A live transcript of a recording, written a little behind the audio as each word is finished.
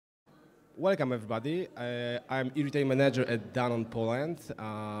Welcome everybody. I'm retail manager at Danone Poland.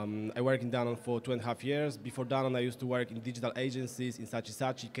 I work in Danone for 2.5 years. Before Danone, I used to work in digital agencies in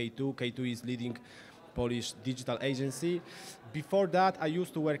Sachi, K2. K2 is leading Polish digital agency. Before that, I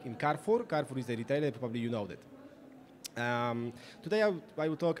used to work in Carrefour. Carrefour is a retailer, probably you know that. Today I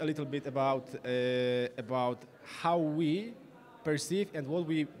will talk a little bit about how we perceive and what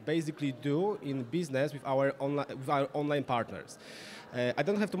we basically do in business with our online partners. I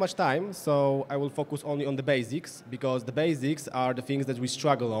don't have too much time, so I will focus only on the basics, because the basics are the things that we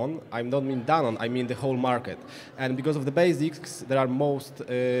struggle on. I don't mean Danone, I mean the whole market. And because of the basics, there are most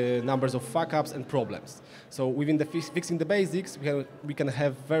numbers of fuck-ups and problems. So within the fixing the basics, we can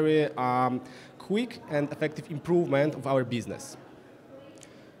have very quick and effective improvement of our business.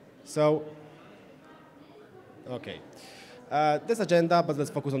 So, okay. This agenda, but let's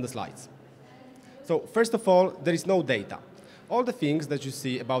focus on the slides. So first of all, there is no data. All the things that you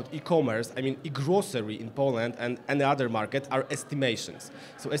see about e-commerce, I mean e-grocery in Poland and any other market, are estimations.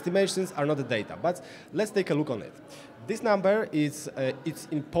 So estimations are not the data, but let's take a look on it. This number is it's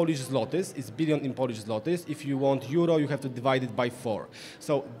in Polish zlotys, it's billion in Polish zlotys. If you want euro, you have to divide it by 4.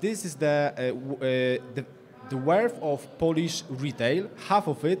 So this is the worth of Polish retail. Half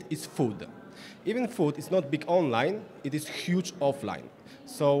of it is food. Even food is not big online, it is huge offline.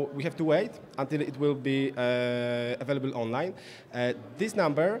 So we have to wait until it will be available online. This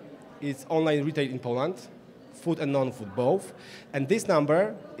number is online retail in Poland, food and non-food both. And this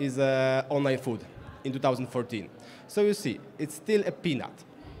number is online food in 2014. So you see, it's still a peanut.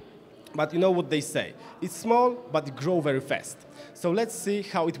 But you know what they say, it's small, but it grows very fast. So let's see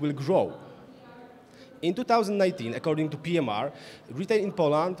how it will grow. In 2019, according to PMR, retail in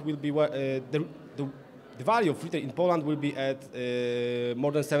Poland will be the value of retail in Poland will be at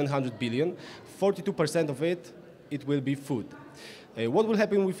more than 700 billion. 42% of it will be food. What will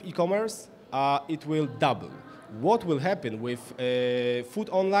happen with e-commerce? It will double. What will happen with food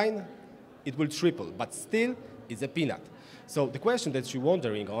online? It will triple, but still it's a peanut. So the question that you're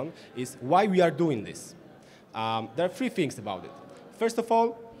wondering on is why we are doing this. There are 3 things about it. First of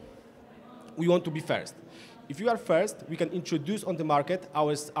all, we want to be first. If you are first, we can introduce on the market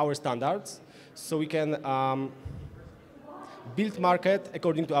our standards, so we can build market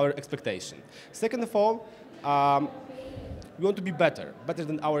according to our expectation. Second of all, we want to be better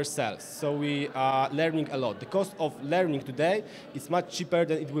than ourselves, so we are learning a lot. The cost of learning today is much cheaper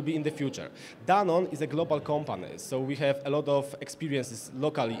than it will be in the future. Danone is a global company, so we have a lot of experiences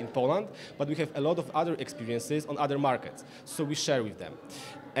locally in Poland, but we have a lot of other experiences on other markets, so we share with them.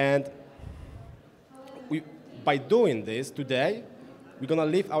 And by doing this today, we're going to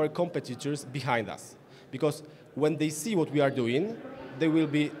leave our competitors behind us. Because when they see what we are doing, they will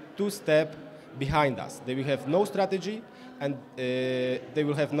be 2 steps behind us. They will have no strategy, and they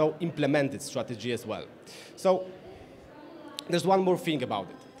will have no implemented strategy as well. So there's one more thing about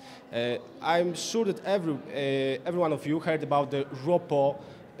it. I'm sure that every one of you heard about the ROPO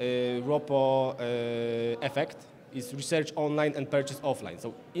effect. Is research online and purchase offline.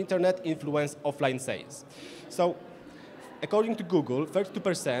 So internet influence offline sales. So according to Google,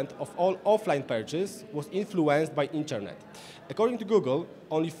 32% of all offline purchase was influenced by internet. According to Google,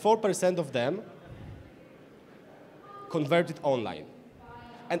 only 4% of them converted online.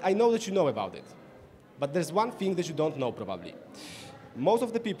 And I know that you know about it, but there's one thing that you don't know probably. Most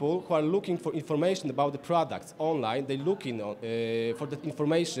of the people who are looking for information about the products online, they're looking for that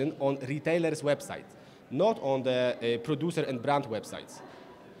information on retailers' websites, not on the producer and brand websites.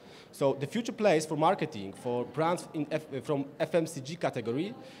 So the future place for marketing for brands from FMCG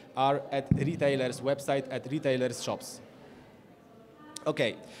category are at retailers' website, at retailers' shops.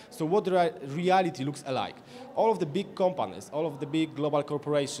 Okay, so what the reality looks like. All of the big companies, all of the big global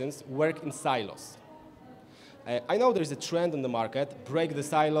corporations work in silos. I know there is a trend in the market, break the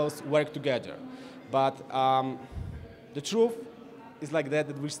silos, work together. But the truth is like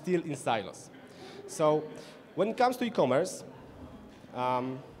that we're still in silos. So when it comes to e-commerce,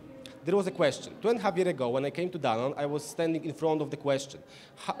 there was a question. 2.5 years ago, when I came to Danone, I was standing in front of the question,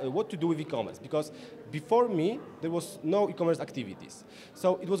 what to do with e-commerce? Because before me, there was no e-commerce activities.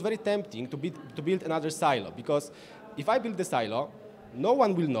 So it was very tempting to build another silo, because if I build the silo, no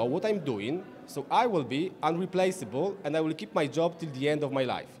one will know what I'm doing, so I will be unreplaceable, and I will keep my job till the end of my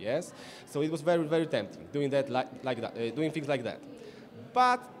life, yes? So it was very, very tempting, doing that like that, doing things like that.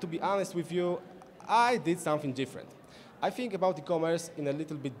 But to be honest with you, I did something different. I think about e-commerce in a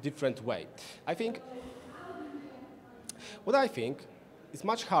little bit different way. What I think is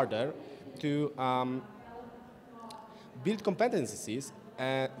much harder to build competencies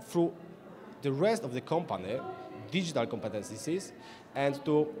through the rest of the company, digital competencies, and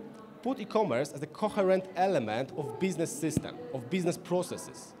to put e-commerce as a coherent element of business system, of business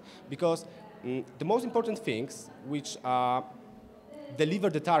processes, because the most important things which deliver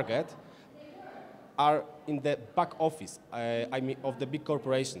the target are in the back office, I mean, of the big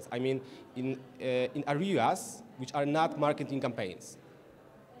corporations. I mean, in areas which are not marketing campaigns.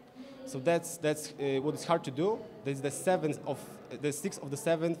 So that's what is hard to do. There's the 6th of the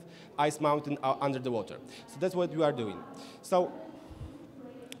 7th ice mountain under the water. So that's what we are doing. So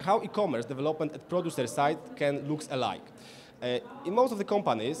how e-commerce development at producer side can looks alike. In most of the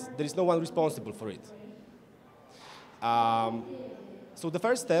companies, there is no one responsible for it. So the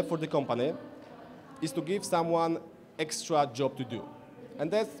first step for the company is to give someone extra job to do.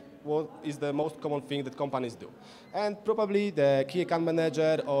 And that's what is the most common thing that companies do. And probably the key account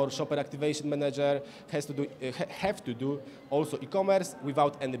manager or shopper activation manager have to do also e-commerce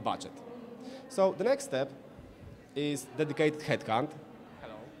without any budget. So the next step is dedicated headcount.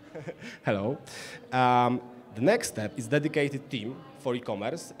 Hello. Hello. The next step is dedicated team for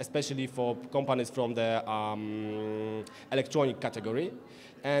e-commerce, especially for companies from the electronic category.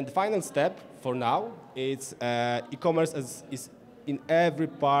 And the final step for now is e-commerce is in every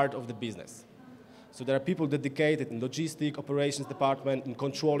part of the business. So there are people dedicated in logistic, operations department, in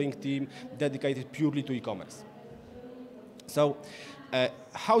controlling team, dedicated purely to e-commerce. So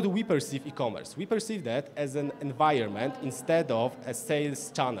how do we perceive e-commerce? We perceive that as an environment instead of a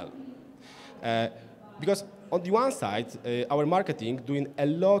sales channel. Because on the one side, our marketing doing a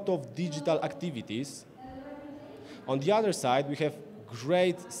lot of digital activities. On the other side, we have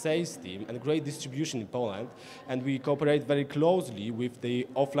great sales team and great distribution in Poland, and we cooperate very closely with the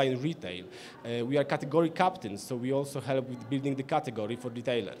offline retail. We are category captains, so we also help with building the category for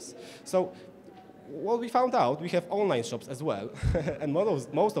retailers. So what we found out, we have online shops as well, and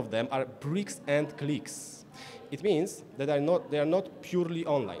most of them are bricks and clicks. It means that they are not purely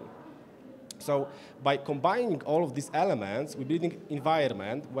online. So by combining all of these elements, we're building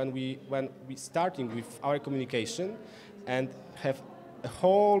environment when we starting with our communication and have a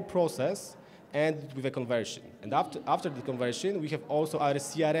whole process and with a conversion. And after the conversion, we have also our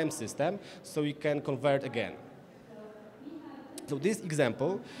CRM system, so we can convert again. So this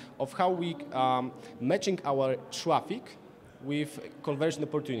example of how we matching our traffic with conversion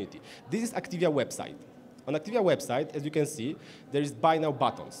opportunity. This is Activia website. On Activia website, as you can see, there is buy now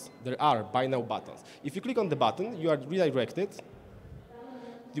buttons. There are buy now buttons. If you click on the button, you are redirected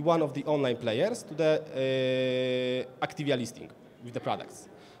to one of the online players to the Activia listing with the products.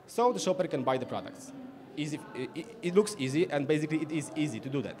 So the shopper can buy the products. It looks easy, and basically it is easy to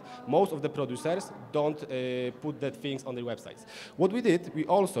do that. Most of the producers don't put that things on their websites. What we did, we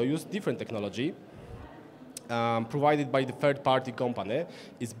also used different technology provided by the third-party company.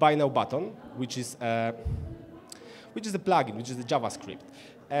 Is buy now button, which is a plugin, which is the JavaScript.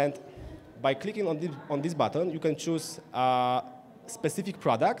 And by clicking on this button, you can choose a specific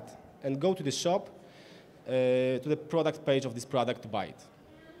product and go to the shop, to the product page of this product to buy it.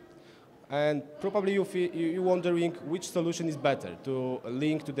 And probably you're wondering which solution is better, to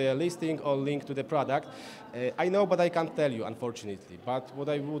link to the listing or link to the product. I know, but I can't tell you, unfortunately. But what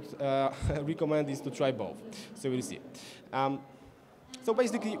I would recommend is to try both. So we'll see. So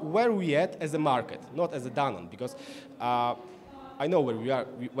basically, where we at as a market, not as a Danone, because I know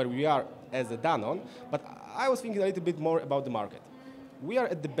where we are as a Danone, but I was thinking a little bit more about the market. We are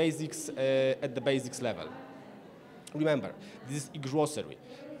at the basics level. Remember, this is e-grocery.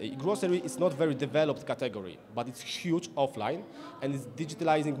 E-grocery is not very developed category, but it's huge offline, and it's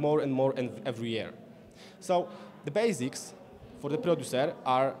digitalizing more and more every year. So the basics for the producer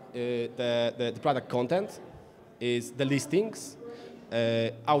are the product content, is the listings,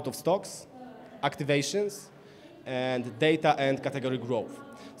 out of stocks, activations, and data and category growth.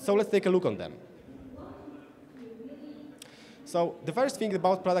 So let's take a look on them. So the first thing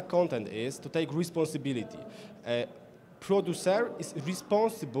about product content is to take responsibility. Producer is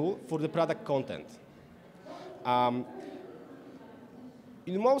responsible for the product content.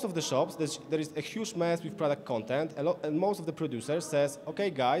 In most of the shops, there is a huge mess with product content, and most of the producers says,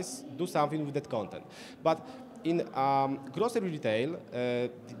 okay guys, do something with that content. But in grocery retail,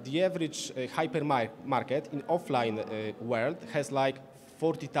 the average hypermarket in offline world has like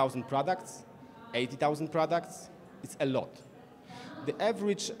 40,000 products, 80,000 products. It's a lot. The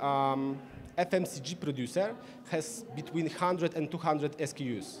average FMCG producer has between 100 and 200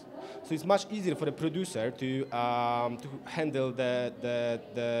 SKUs. So it's much easier for a producer to handle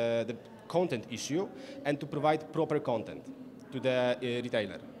the content issue and to provide proper content to the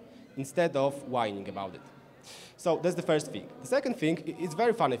retailer instead of whining about it. So that's the first thing. The second thing, it's a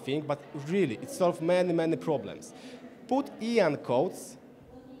very funny thing, but really it solves many problems. Put EAN codes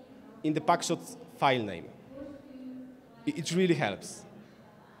in the packshot's file name. It really helps.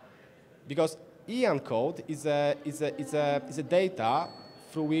 Because EAN code is a data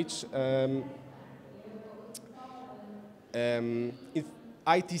through which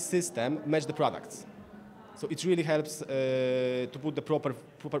IT system match the products. So it really helps to put the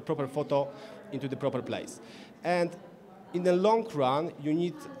proper photo into the proper place. And in the long run, you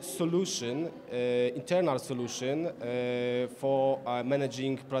need solution, internal solution for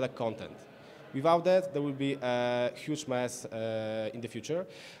managing product content. Without that, there will be a huge mess in the future,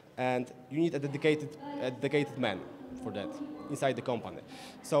 and you need a dedicated man for that inside the company.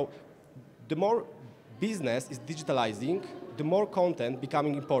 So the more business is digitalizing, the more content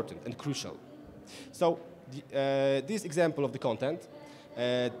becoming important and crucial. So this example of the content,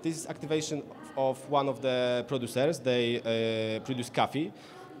 this is activation of one of the producers. They produce coffee.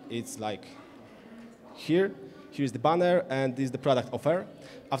 It's like here's the banner, and this is the product offer.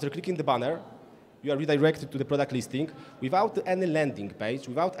 After clicking the banner, you are redirected to the product listing without any landing page,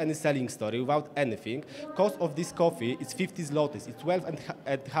 without any selling story, without anything. Cost of this coffee is 50 zlotys, it's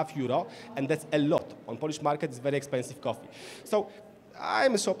 12.5 euro, and that's a lot. On Polish market, it's very expensive coffee. So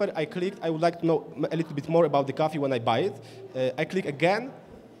I'm a shopper, I clicked, I would like to know a little bit more about the coffee when I buy it. I click again,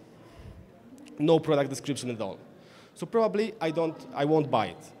 no product description at all. So probably I won't buy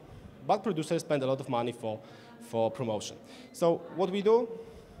it. But producers spend a lot of money for promotion. So what we do,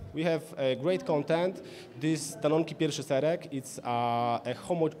 we have great content. This Danone pierwszy serek, it's a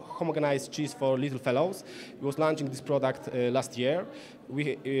homogenized cheese for little fellows. We was launching this product last year.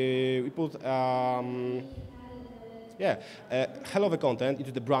 We put hell of a content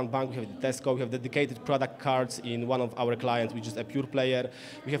into the brand bank. We have the Tesco, we have dedicated product cards in one of our clients, which is a pure player.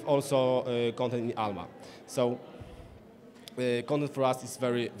 We have also content in Alma. So content for us is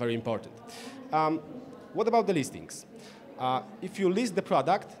very, very important. What about the listings? If you list the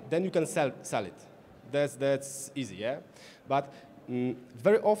product, then you can sell it. That's easy, yeah? But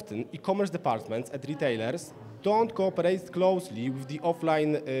very often, e-commerce departments at retailers don't cooperate closely with the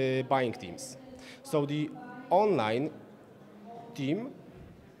offline buying teams. So the online team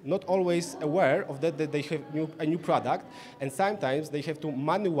not always aware of that they have a new product, and sometimes they have to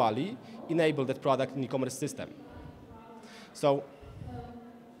manually enable that product in e-commerce system. So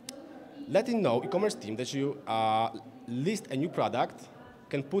letting know e-commerce team that you list a new product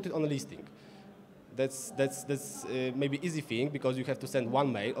can put it on a listing. That's maybe easy thing because you have to send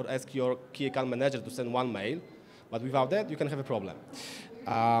one mail or ask your key account manager to send one mail, but without that you can have a problem.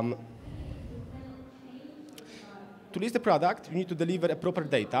 To list the product, you need to deliver a proper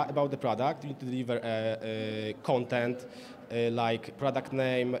data about the product. You need to deliver content like product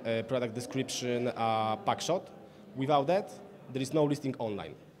name, product description, packshot. Without that, there is no listing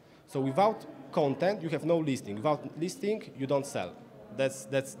online. So without content, you have no listing. Without listing, you don't sell.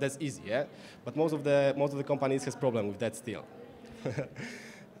 That's easy, yeah. But most of the companies has problem with that still.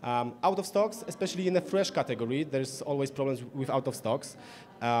 Out of stocks, especially in the fresh category, there's always problems with out of stocks.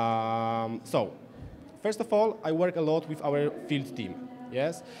 So first of all, I work a lot with our field team.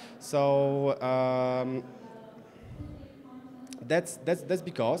 Yes. So that's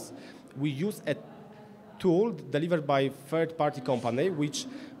because we use a tool delivered by third-party company which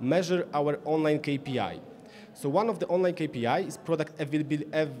measure our online KPI. So one of the online KPI is product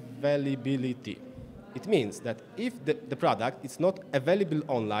availability. It means that if the product is not available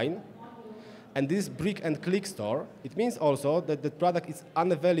online, and this brick and click store, it means also that the product is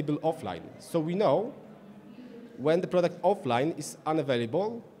unavailable offline. So we know when the product offline is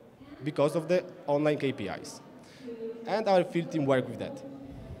unavailable because of the online KPIs. And our field team work with that.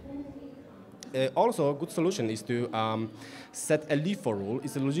 Also, a good solution is to set a LIFO rule,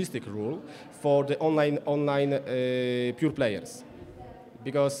 it's a logistic rule for the online pure players,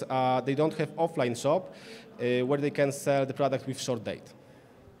 because they don't have offline shop where they can sell the product with short date.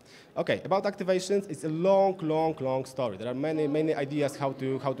 Okay, about activations, it's a long story. There are many ideas how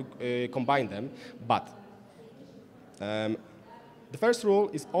to combine them, but the first rule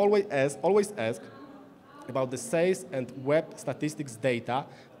is always ask about the sales and web statistics data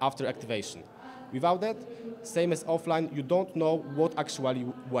after activation. Without that, same as offline, you don't know what actually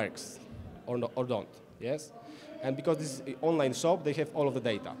works or don't, yes? And because this is an online shop, they have all of the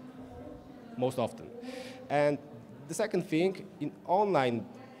data, most often. And the second thing, in online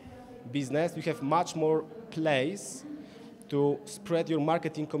business, you have much more place to spread your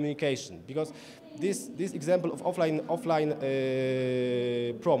marketing communication, because this example of offline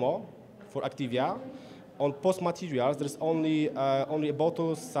promo for Activia, on post materials, there's only a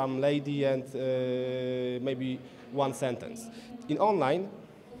bottle, some lady, and maybe one sentence. In online,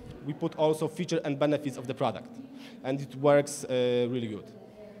 we put also feature and benefits of the product, and it works really good.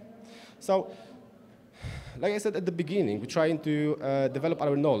 So, like I said at the beginning, we're trying to develop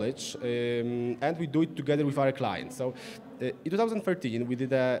our knowledge, and we do it together with our clients. So, in 2013, we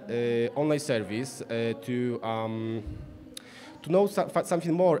did an online service to know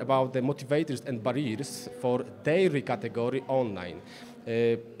something more about the motivators and barriers for dairy category online.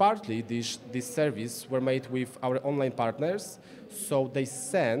 Partly, this service were made with our online partners, so they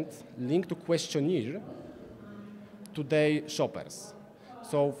sent link to questionnaire to their shoppers.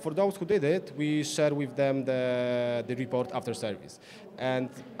 So for those who did it, we share with them the report after service. And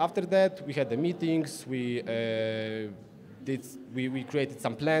after that, we had the meetings, we created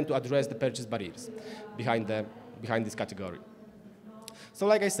some plan to address the purchase barriers behind this category. So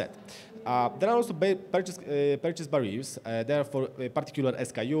like I said, there are also purchase barriers. There are for particular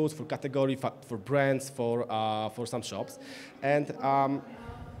SKUs, for category, for brands, for some shops. And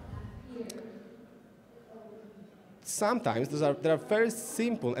sometimes there are very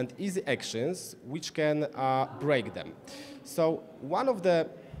simple and easy actions which can break them. So one of the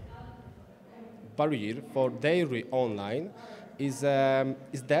barriers for dairy online is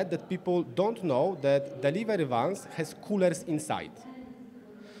that people don't know that delivery vans has coolers inside.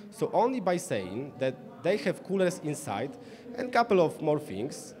 So only by saying that they have coolers inside and a couple of more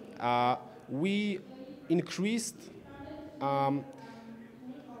things, we increased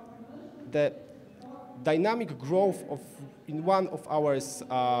the dynamic growth in one of our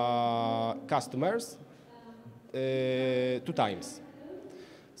customers 2 times.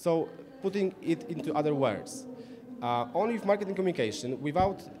 So putting it into other words, only with marketing communication,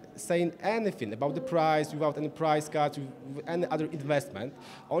 without saying anything about the price, without any price cuts, with any other investment.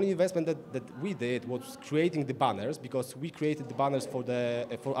 Only investment that we did was creating the banners, because we created the banners for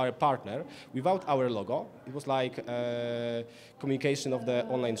our partner without our logo. It was like communication of the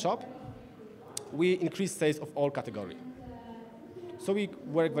online shop. We increased sales of all categories. So we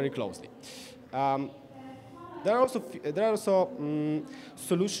work very closely. There are also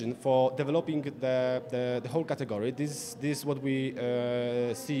solutions for developing the whole category. This is what we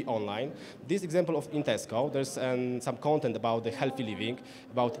see online. This example in Tesco, there's some content about the healthy living,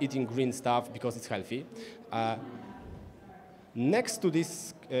 about eating green stuff because it's healthy. Next to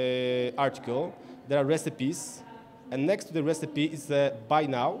this article, there are recipes, and next to the recipe is the Buy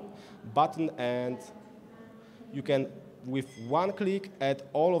Now button, and you can, with one click, add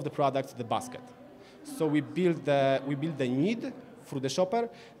all of the products to the basket. So we build the need through the shopper,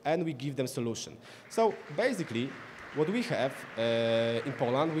 and we give them solution. So basically, what we have in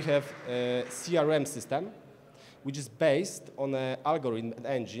Poland, we have a CRM system, which is based on an algorithm and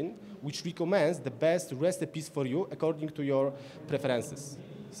engine, which recommends the best recipes for you according to your preferences.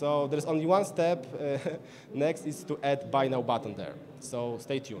 So there's only one step. Next is to add Buy Now button there. So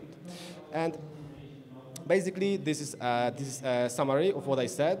stay tuned. And basically, this is a summary of what I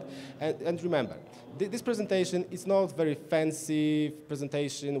said. And remember, this presentation is not very fancy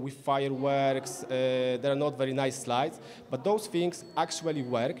presentation with fireworks. There are not very nice slides, but those things actually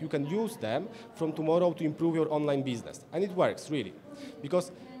work. You can use them from tomorrow to improve your online business. And it works, really.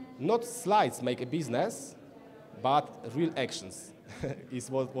 Because not slides make a business, but real actions is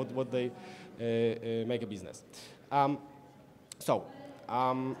what they make a business. I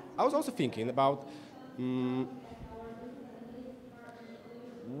was also thinking about,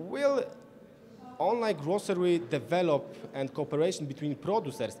 will online grocery develop and cooperation between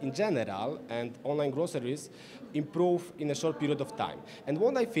producers in general and online groceries improve in a short period of time? And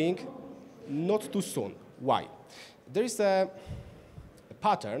what I think, not too soon. Why? There is a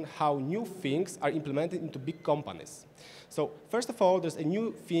pattern how new things are implemented into big companies. So first of all, there's a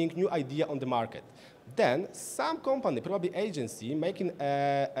new thing, new idea on the market. Then some company, probably agency, making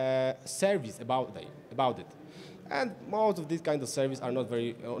a service about it. And most of these kind of services are not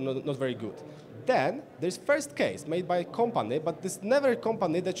very good. Then there's first case made by a company, but there's never a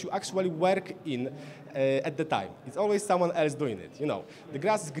company that you actually work in at the time. It's always someone else doing it. You know, the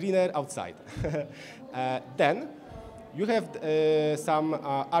grass is greener outside. Then you have some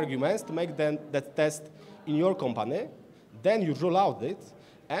arguments to make that test in your company. Then you roll out it,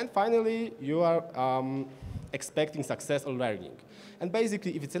 and finally you are expecting success or learning. And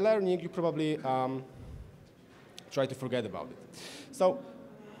basically, if it's a learning, you probably try to forget about it. So,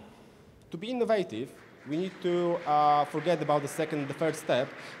 to be innovative, we need to forget about the third step.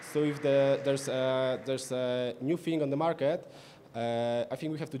 So if there's a new thing on the market, I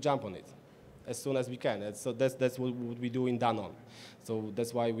think we have to jump on it as soon as we can. And so that's what we do in Danone. So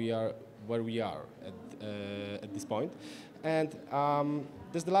that's why we are where we are at this point. And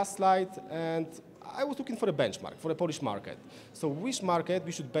there's the last slide, and I was looking for a benchmark for the Polish market. So which market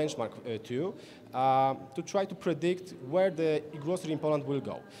we should benchmark to try to predict where the e-grocery in Poland will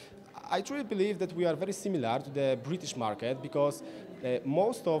go. I truly believe that we are very similar to the British market because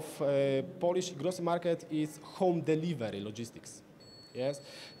most of Polish grocery market is home delivery logistics. Yes,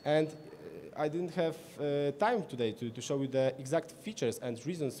 and I didn't have time today to show you the exact features and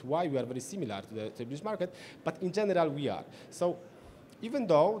reasons why we are very similar to the British market, but in general we are. So even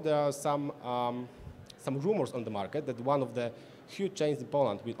though there are some rumors on the market that one of the huge chains in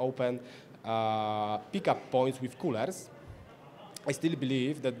Poland will open pickup points with coolers, I still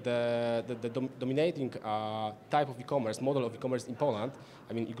believe that the dominating type of e-commerce, model of e-commerce in Poland,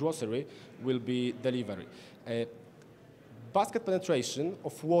 I mean e-grocery, will be delivery. Basket penetration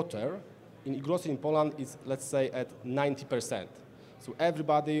of water in e-grocery in Poland is, let's say, at 90%. So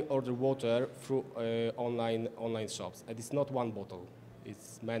everybody order water through online shops. And it's not one bottle,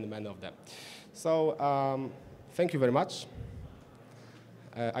 it's many of them. So thank you very much.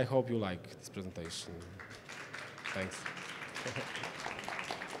 I hope you like this presentation. Thanks.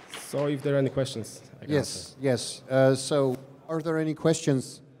 So if there are any questions, I can answer. Yes. So are there any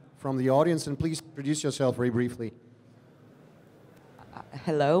questions from the audience? And please introduce yourself very briefly.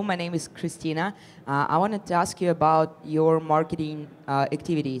 Hello, my name is Christina. I wanted to ask you about your marketing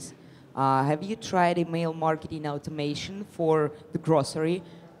activities. Have you tried email marketing automation for the grocery?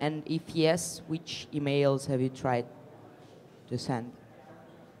 And if yes, which emails have you tried to send?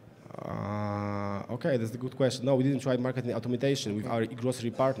 Okay, that's a good question. No, we didn't try marketing automation with our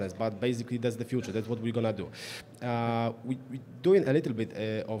e-grocery partners, but basically that's the future. That's what we're gonna do. We're doing a little bit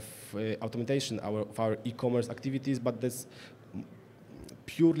of automation of our e-commerce activities, but that's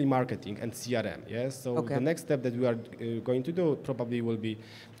purely marketing and CRM. Yes. So okay. The next step that we are going to do probably will be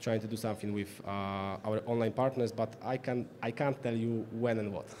trying to do something with our online partners, but I can't tell you when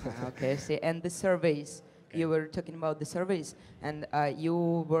and what. Okay. See, and the surveys. You were talking about the surveys, and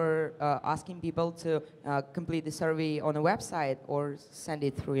you were asking people to complete the survey on a website or send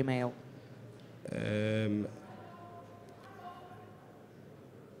it through email. The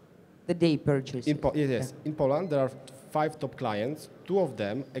day purchase. Yes. In Poland, there are 5 top clients. 2 of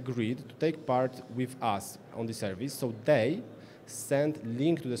them agreed to take part with us on the service, so they send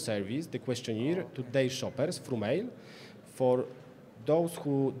link to the service, the questionnaire, to their shoppers through mail. For those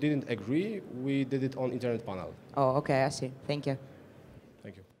who didn't agree, we did it on internet panel. Oh, okay, I see. Thank you.